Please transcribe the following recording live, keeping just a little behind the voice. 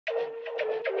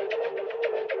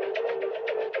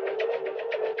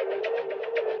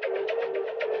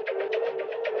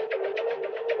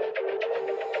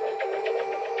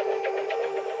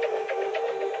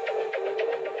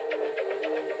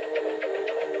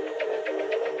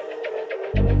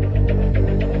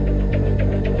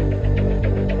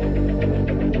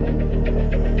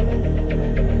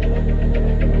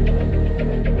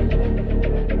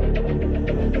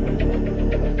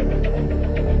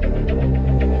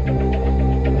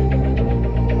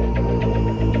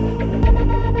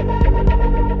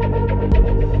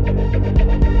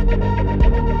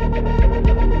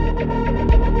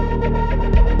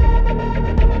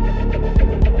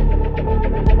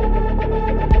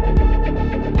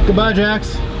Goodbye,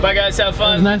 Jax. Bye, guys. Have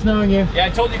fun. It was nice knowing you. Yeah, I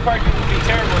told you parking would be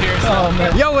terrible here. So. Oh,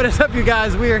 man. Yo, what is up, you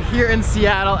guys? We are here in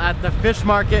Seattle at the fish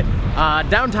market,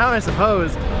 downtown, I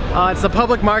suppose. It's a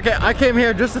public market. I came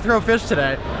here just to throw fish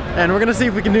today, and we're gonna see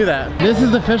if we can do that. This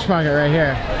is the fish market right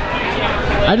here.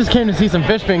 I just came to see some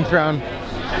fish being thrown.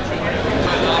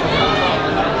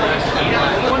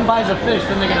 Someone buys a fish,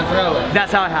 then they're gonna throw it.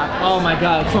 That's how it happens. Oh my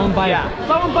God! Someone buy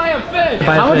Someone buy a fish.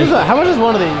 How much is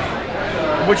one of these?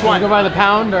 Which one? You go by the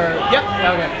pound or? Yep.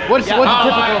 Okay. What's a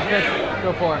typical fish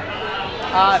go for?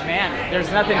 Man,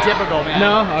 there's nothing typical, man.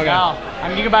 No? Okay. No. I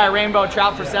mean, you can buy a rainbow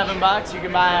trout for $7. You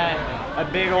can buy a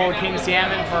big old king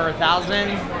salmon for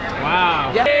 1,000.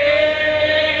 Wow. Yeah.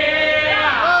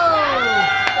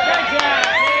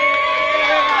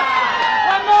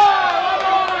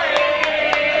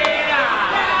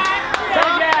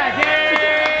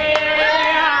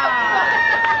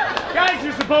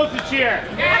 Supposed to cheer.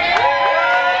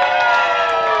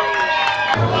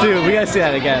 Dude, we gotta see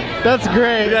that again. That's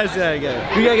great. We gotta see that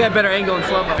again. We gotta get better angle and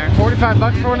slow mo.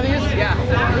 $45 for one of these? Yeah.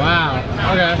 Wow.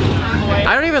 Okay.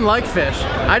 I don't even like fish.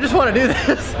 I just want to do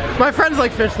this. My friends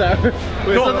like fish though.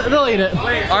 So they'll eat it.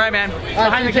 All right, man.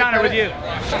 Behind the counter with you.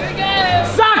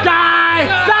 Sockeye!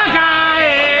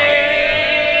 Sockeye!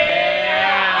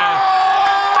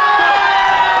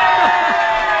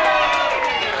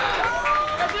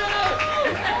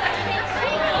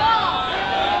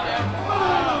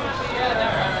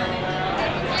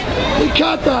 He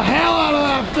caught the hell out of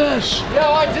that fish. Yo,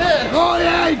 I did. Oh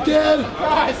yeah, he did.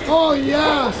 Christ. Oh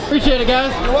yes. Appreciate it,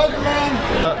 guys. You're welcome, man.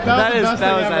 That was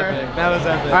epic. That was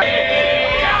epic.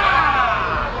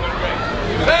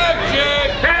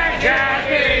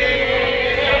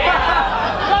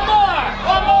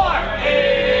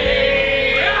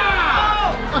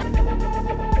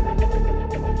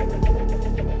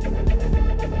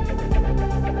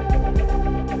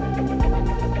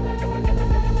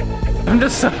 I'm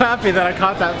just so happy that I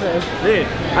caught that fish. Dude,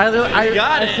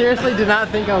 I seriously did not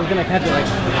think I was gonna catch it. Like,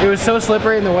 it was so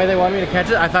slippery in the way they wanted me to catch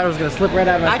it. I thought it was gonna slip right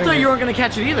out of my I thought you weren't gonna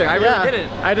catch it either. I really didn't.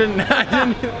 I didn't.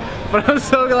 But I'm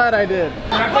so glad I did.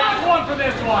 Last one for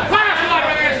this one. Last one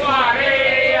for this one.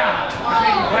 Yeah.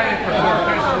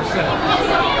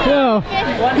 Yo,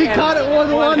 he caught it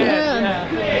with one hand.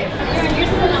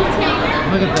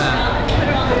 Look at that.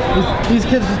 These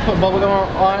kids just put bubblegum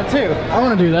on it too. I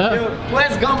want to do that. Dude,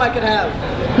 last gum I could have.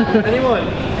 Anyone?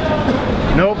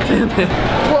 Nope.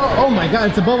 Whoa, oh my God,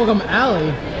 it's a bubblegum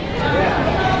alley.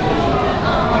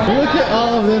 Look at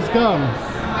all of this gum.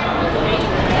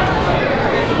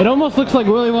 It almost looks like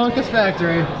Willy Wonka's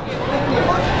factory.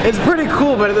 It's pretty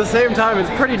cool, but at the same time, it's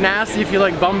pretty nasty if you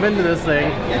like bump into this thing,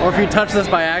 or if you touch this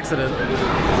by accident.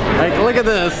 Like, look at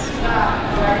this.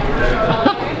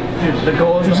 Dude, the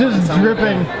goal is it's just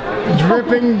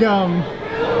dripping gum.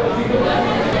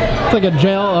 It's like a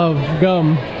gel of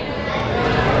gum.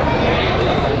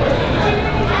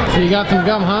 So you got some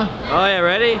gum, huh? Oh yeah,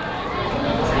 ready?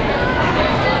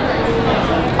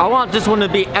 I want this one to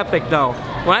be epic though.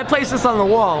 When I place this on the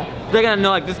wall, they're gonna know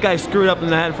like this guy screwed up in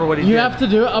the head for what he did. You have to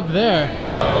do it up there.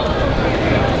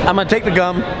 I'm gonna take the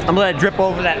gum, I'm gonna let it drip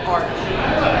over that arch.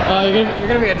 You're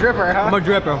gonna be a dripper, huh? I'm a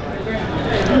dripper.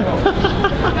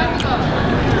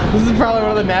 This is probably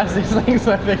one of the nastiest things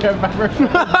I think I've ever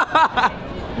done.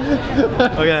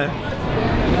 Okay.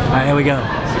 Alright, here we go.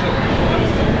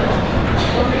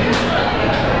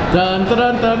 Dun dun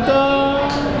dun dun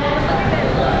dun.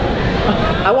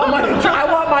 I want mine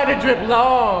to drip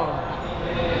long.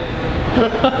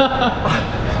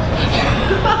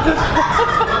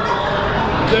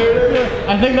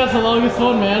 I think that's the longest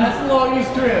one, man. That's the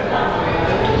longest drip.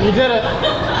 You did it.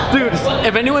 Dude,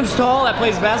 if anyone's tall that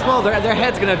plays basketball, their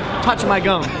head's gonna touch my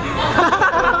gum.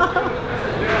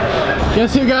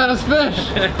 Guess who got us fish?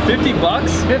 $50?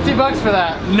 $50 for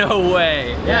that. No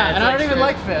way. Yeah, and I don't even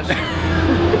like fish.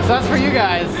 So that's for you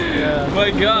guys. Yeah. My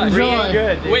God. Enjoy. Really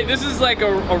good. Dude. Wait, this is like a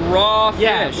raw fish.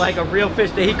 Yeah, like a real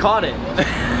fish that he caught it.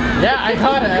 Yeah, I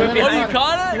caught it. Oh, you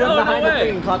caught it? Oh, no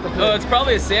way. Oh, it's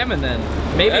probably a salmon then.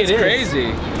 Maybe That's it is.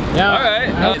 crazy. Yeah.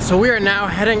 All right. So we are now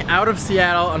heading out of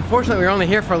Seattle. Unfortunately, we're only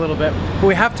here for a little bit, but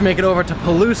we have to make it over to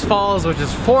Palouse Falls, which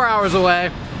is 4 hours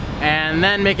away, and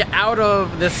then make it out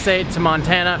of this state to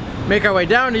Montana, make our way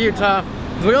down to Utah.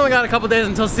 We only got a couple days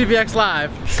until CVX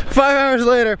Live. 5 hours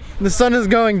later, the sun is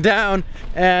going down,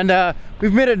 and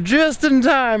we've made it just in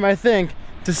time, I think,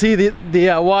 to see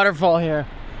the waterfall here.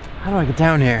 How do I get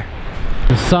down here?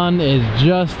 The sun is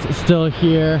just still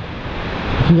here.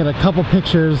 You can get a couple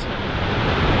pictures.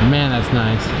 Man, that's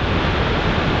nice.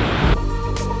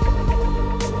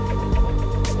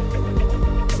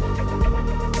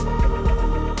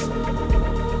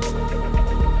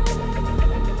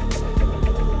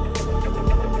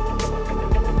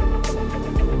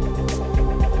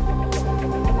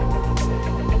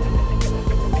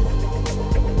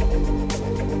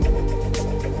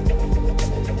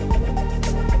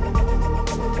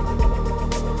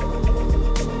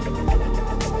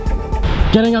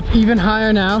 Getting up even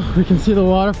higher now, we can see the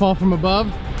waterfall from above.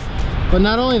 But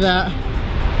not only that,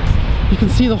 you can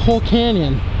see the whole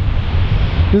canyon.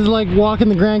 This is like walking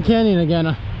the Grand Canyon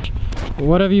again.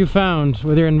 What have you found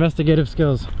with your investigative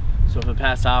skills? So for the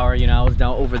past hour, you know, I was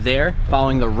down over there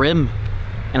following the rim,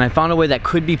 and I found a way that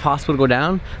could be possible to go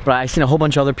down, but I seen a whole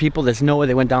bunch of other people. There's no way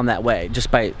they went down that way.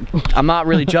 Just by, I'm not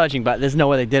really judging, but there's no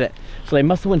way they did it. So they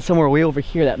must have went somewhere way over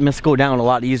here that must go down a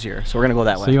lot easier. So we're gonna go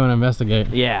that way. So you want to investigate?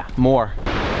 Yeah, more.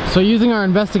 So using our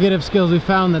investigative skills, we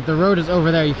found that the road is over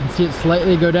there. You can see it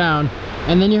slightly go down,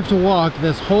 and then you have to walk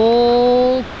this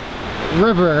whole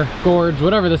river, gorge,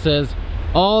 whatever this is,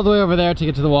 all the way over there to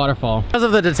get to the waterfall. Because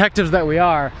of the detectives that we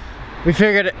are, we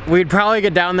figured we'd probably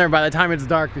get down there by the time it's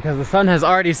dark because the sun has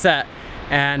already set,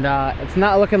 and it's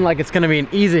not looking like it's gonna be an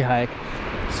easy hike.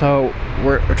 So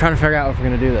we're trying to figure out if we're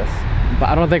gonna do this. But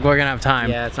I don't think we're gonna have time.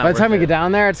 Yeah, it's not by the time worth we it. get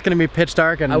down there, it's gonna be pitch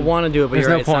dark, and I want to do it, but there's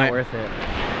you're no right, point. it's not worth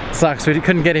it. Sucks, we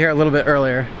couldn't get here a little bit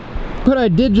earlier. But I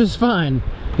did just find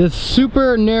this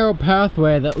super narrow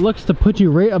pathway that looks to put you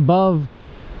right above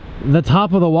the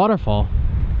top of the waterfall.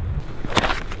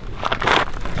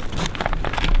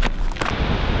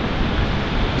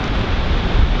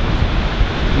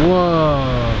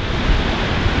 Whoa.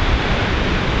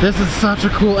 This is such a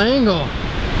cool angle.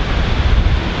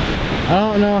 I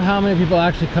don't know how many people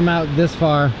actually come out this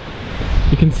far.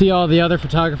 You can see all the other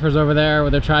photographers over there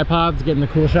with their tripods getting the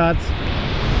cool shots.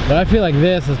 But I feel like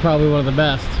this is probably one of the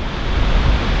best.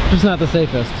 Just not the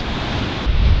safest.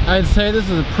 I'd say this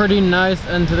is a pretty nice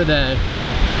end to the day.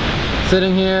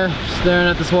 Sitting here, staring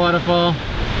at this waterfall,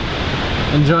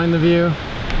 enjoying the view.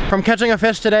 From catching a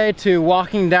fish today to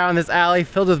walking down this alley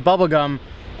filled with bubblegum,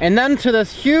 and then to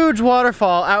this huge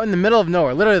waterfall out in the middle of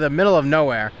nowhere, literally the middle of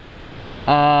nowhere.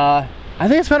 I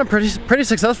think it's been a pretty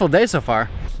successful day so far.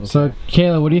 So,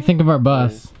 Kayla, what do you think of our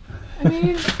bus? I mean,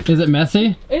 is it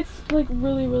messy? It's like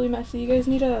really messy. You guys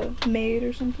need a maid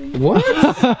or something? What?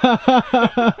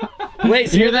 Wait,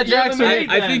 so You're that Jackson?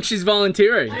 I think she's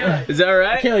volunteering. Is that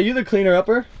right? Kayla, you the cleaner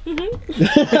upper?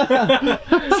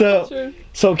 Mm-hmm.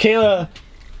 So Kayla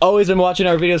always been watching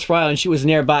our videos for a while, and she was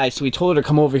nearby, so we told her to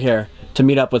come over here to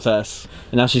meet up with us,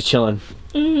 and now she's chilling.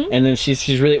 Mm-hmm. And then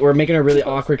she's really, we're making her really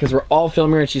awkward because we're all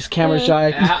filming her and she's camera shy,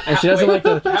 and she doesn't like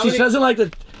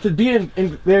to be in.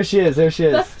 There she is.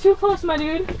 That's too close, my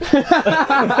dude.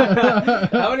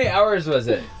 How many hours was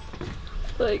it?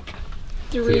 Like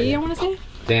 3, I want to say.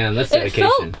 Damn, that's It dedication.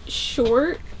 felt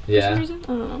short for Yeah. some reason. I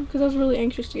don't know, because I was really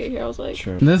anxious to get here. I was like,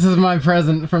 This is my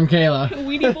present from Kayla.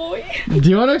 Weedy boy. Do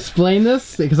you want to explain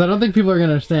this? Because I don't think people are going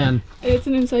to understand. It's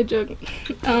an inside joke.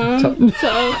 So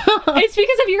it's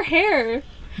because of your hair.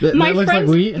 That looks like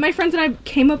wheat? My friends and I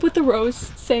came up with the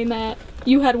roast saying that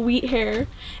you had wheat hair,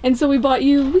 and so we bought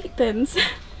you wheat thins.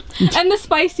 And the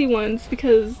spicy ones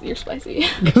because you're spicy.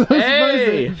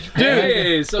 Hey, dude,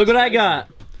 Hey, so look what I got.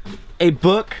 A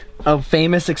book of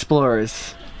famous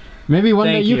explorers. Maybe one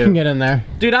day Thank you you. can get in there.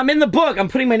 Dude, I'm in the book. I'm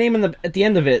putting my name at the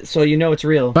end of it, so you know it's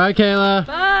real. Bye, Kayla.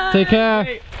 Bye. Take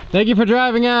care. Thank you for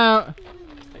driving out.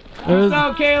 It was,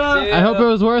 Kayla? I hope it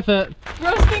was worth it.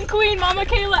 Roasting queen, Mama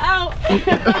Kayla out.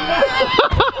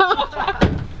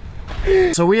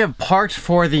 So we have parked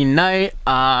for the night.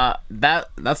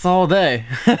 That's the whole day.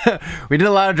 We did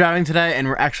a lot of driving today, and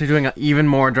we're actually doing even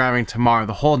more driving tomorrow.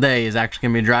 The whole day is actually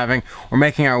gonna be driving. We're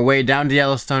making our way down to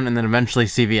Yellowstone and then eventually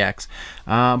CVX.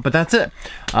 But that's it.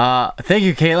 Thank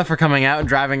you, Kayla, for coming out,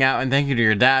 driving out, and thank you to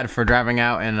your dad for driving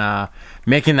out and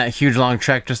making that huge long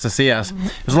trek just to see us.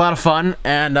 It was a lot of fun,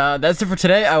 and that's it for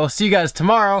today. I will see you guys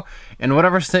tomorrow in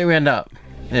whatever state we end up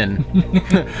in.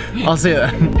 I'll see you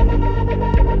then.